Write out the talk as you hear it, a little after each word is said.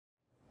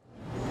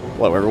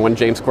Hello everyone,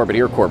 James Corbett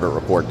here,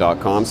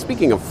 CorbettReport.com.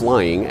 Speaking of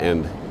flying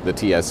and the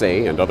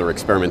TSA and other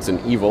experiments in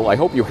evil, I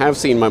hope you have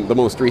seen the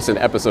most recent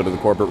episode of the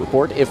Corbett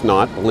Report. If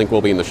not, the link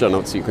will be in the show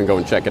notes so you can go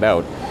and check it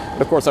out.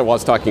 But of course I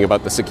was talking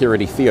about the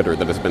security theater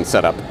that has been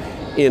set up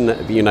in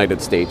the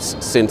United States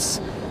since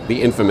the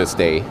infamous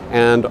day.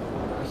 And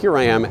here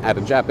I am at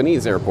a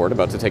Japanese airport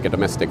about to take a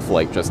domestic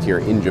flight just here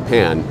in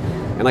Japan.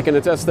 And I can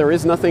attest there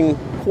is nothing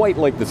quite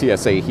like the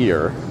TSA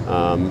here,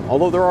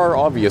 although there are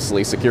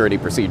obviously security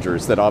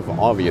procedures that have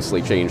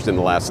obviously changed in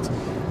the last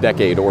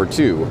decade or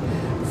two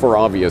for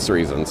obvious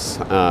reasons.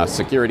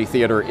 Security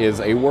theater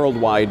is a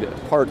worldwide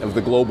part of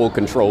the global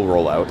control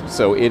rollout,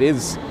 so it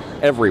is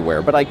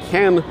everywhere. But I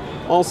can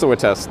also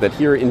attest that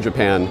here in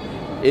Japan,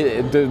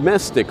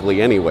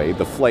 domestically anyway,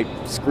 the flight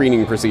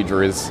screening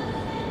procedure is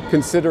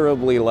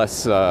considerably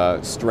less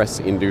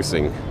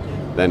stress-inducing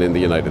than in the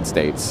United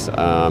States.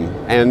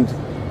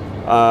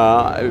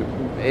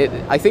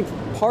 I think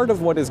part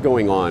of what is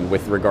going on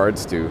with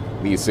regards to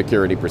these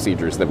security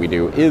procedures that we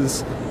do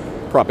is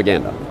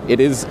propaganda. It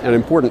is an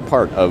important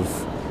part of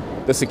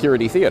the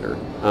security theater.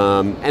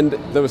 And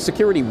the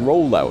security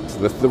rollout,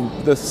 the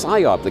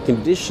PSYOP, the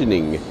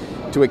conditioning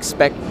to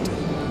expect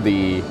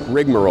the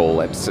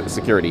rigmarole at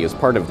security is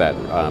part of that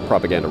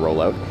propaganda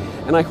rollout.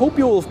 And I hope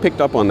you'll have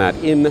picked up on that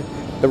in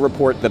the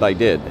report that I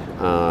did,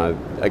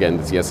 again,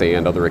 the TSA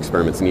and other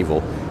experiments in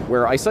evil,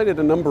 where I cited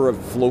a number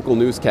of local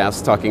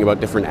newscasts talking about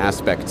different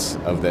aspects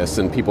of this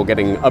and people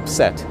getting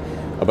upset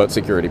about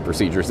security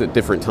procedures at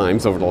different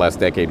times over the last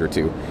decade or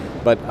two.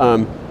 But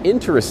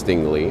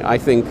interestingly, I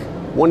think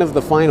one of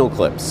the final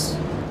clips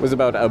was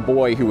about a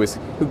boy who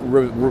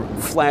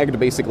flagged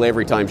basically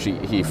every time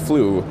he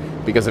flew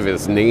because of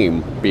his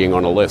name being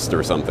on a list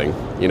or something,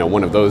 you know,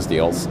 one of those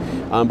deals.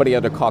 But he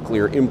had a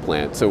cochlear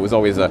implant, so it was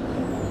always a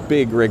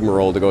big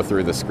rigmarole to go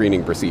through the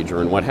screening procedure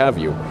and what have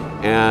you.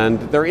 And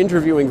they're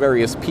interviewing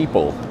various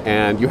people,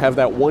 and you have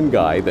that one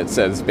guy that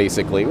says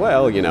basically,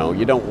 well, you know,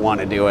 you don't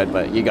want to do it,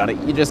 but you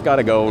just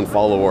gotta go and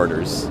follow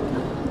orders.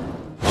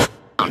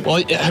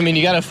 Well, I mean,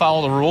 you got to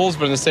follow the rules,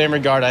 but in the same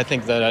regard, I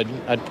think that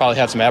I'd probably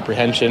have some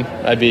apprehension.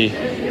 I'd be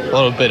a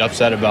little bit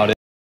upset about it.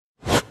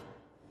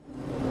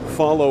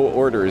 Follow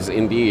orders,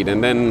 indeed.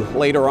 And then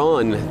later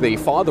on, the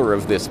father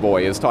of this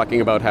boy is talking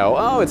about how,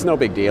 oh, it's no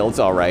big deal, it's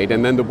all right.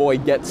 And then the boy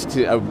gets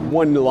to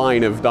one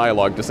line of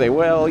dialogue to say,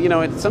 well, you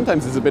know,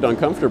 sometimes it's a bit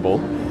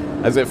uncomfortable.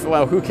 As if,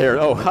 well, who cares?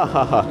 Oh, ha,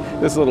 ha, ha.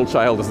 This little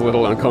child is a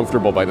little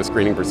uncomfortable by the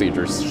screening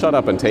procedures. Shut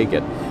up and take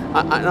it.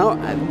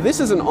 This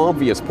is an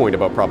obvious point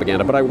about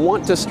propaganda, but I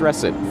want to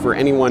stress it for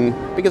anyone,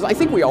 because I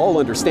think we all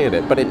understand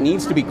it, but it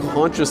needs to be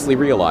consciously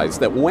realized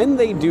that when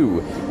they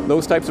do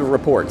those types of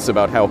reports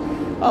about how,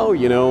 oh,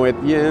 you know,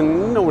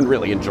 no one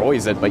really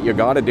enjoys it, but you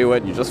gotta do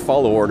it, you just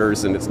follow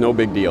orders, and it's no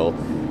big deal.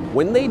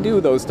 When they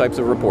do those types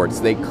of reports,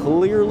 they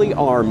clearly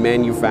are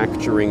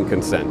manufacturing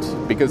consent,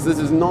 because this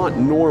is not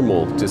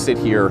normal to sit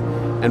here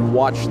and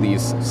watch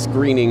these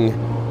screening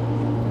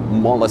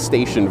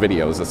molestation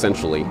videos,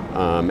 essentially,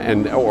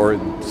 or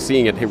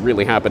seeing it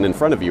really happen in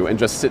front of you and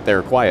just sit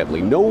there quietly.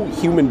 No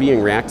human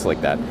being reacts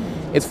like that.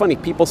 It's funny,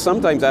 people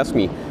sometimes ask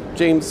me,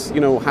 James,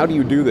 you know, how do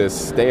you do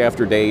this day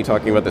after day,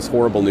 talking about this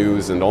horrible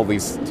news and all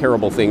these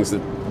terrible things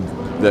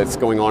that's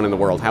going on in the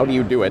world? How do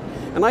you do it?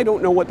 And I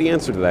don't know what the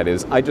answer to that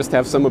is. I just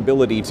have some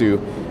ability to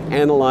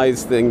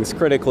analyze things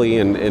critically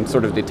and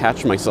sort of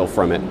detach myself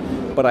from it.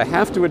 But I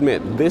have to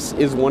admit, this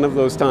is one of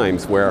those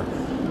times where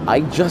I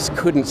just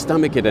couldn't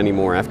stomach it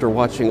anymore after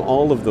watching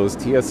all of those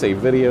TSA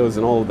videos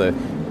and all of the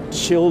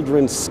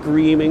children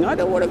screaming, I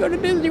don't want to go to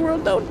Disney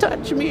World, don't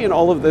touch me, and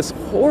all of this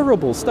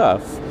horrible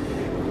stuff.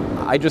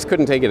 I just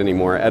couldn't take it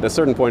anymore. At a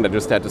certain point, I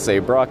just had to say,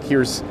 Brock,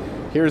 here's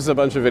a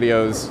bunch of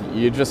videos.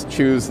 You just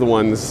choose the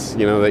ones,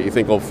 you know, that you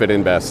think will fit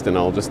in best, and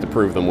I'll just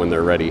approve them when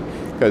they're ready.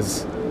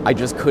 Because I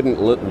just couldn't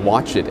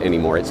watch it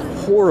anymore. It's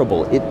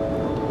horrible. It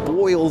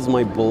boils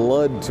my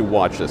blood to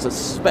watch this,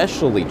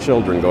 especially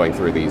children going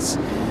through these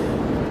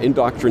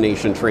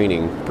indoctrination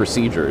training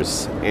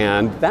procedures.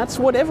 And that's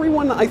what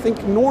everyone, I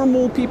think,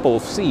 normal people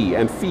see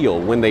and feel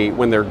when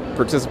they're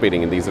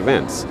participating in these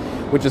events.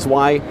 Which is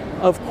why,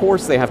 of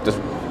course, they have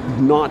to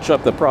notch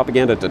up the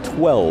propaganda to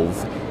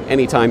 12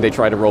 anytime they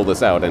try to roll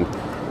this out.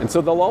 And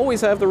so they'll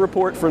always have the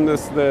report from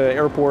the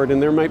airport,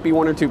 and there might be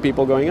one or two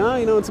people going,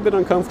 you know, it's a bit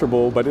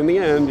uncomfortable, but in the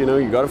end, you know,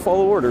 you got to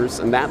follow orders,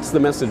 and that's the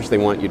message they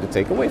want you to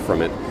take away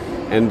from it.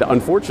 And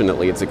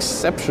unfortunately, it's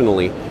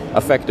exceptionally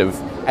effective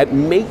at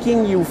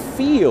making you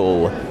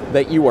feel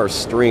that you are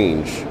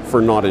strange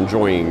for not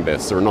enjoying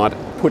this or not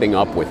putting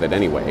up with it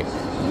anyway,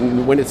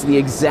 when it's the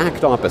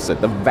exact opposite.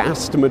 The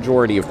vast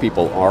majority of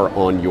people are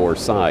on your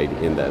side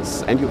in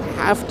this, and you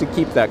have to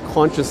keep that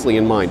consciously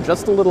in mind.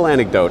 Just a little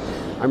anecdote.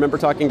 I remember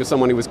talking to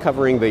someone who was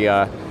covering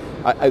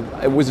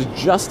it was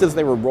just as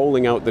they were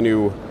rolling out the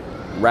new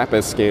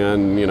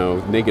Rapiscan, you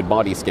know, naked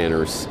body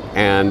scanners,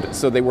 and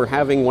so they were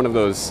having one of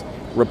those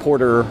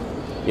reporter,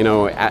 you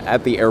know,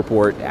 at the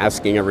airport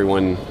asking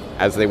everyone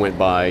as they went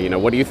by, you know,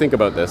 what do you think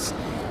about this?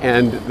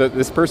 And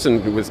this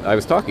person I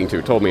was talking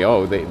to told me,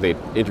 oh, they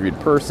interviewed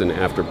person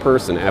after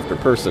person after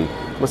person.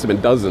 Must have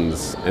been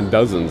dozens and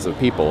dozens of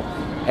people.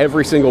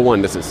 Every single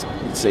one, this is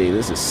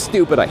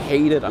stupid, I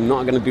hate it, I'm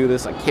not going to do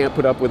this, I can't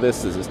put up with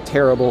this is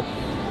terrible.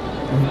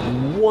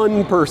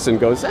 One person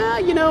goes,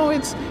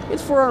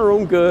 it's for our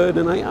own good,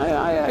 and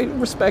I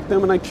respect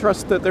them, and I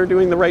trust that they're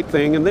doing the right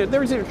thing, and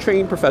they're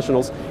trained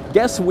professionals.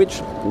 Guess which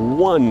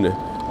one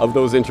of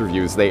those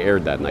interviews they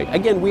aired that night?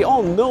 Again, we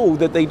all know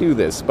that they do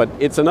this, but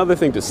it's another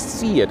thing to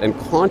see it and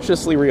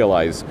consciously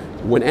realize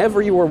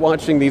whenever you are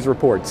watching these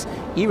reports,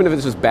 even if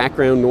it's just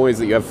background noise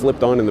that you have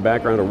flipped on in the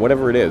background or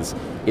whatever it is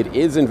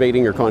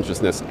invading your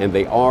consciousness, and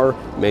they are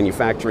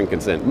manufacturing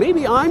consent.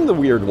 Maybe I'm the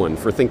weird one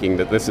for thinking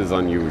that this is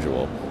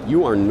unusual.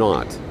 You are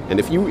not. And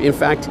if you, in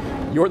fact,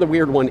 you're the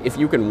weird one if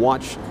you can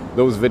watch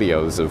those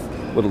videos of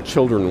little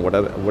children,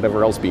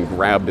 whatever else being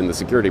grabbed in the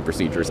security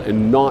procedures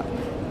and not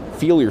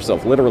feel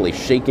yourself literally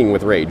shaking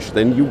with rage,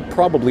 then you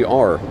probably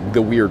are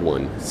the weird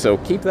one. So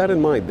keep that in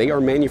mind. They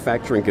are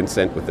manufacturing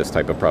consent with this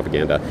type of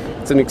propaganda.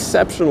 It's an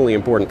exceptionally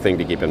important thing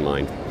to keep in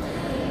mind.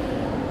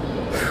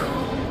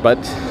 But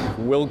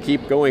we'll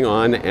keep going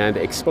on and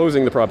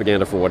exposing the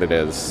propaganda for what it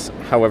is,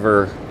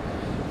 however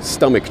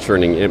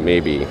stomach-churning it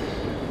may be.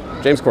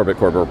 James Corbett,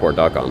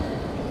 CorbettReport.com.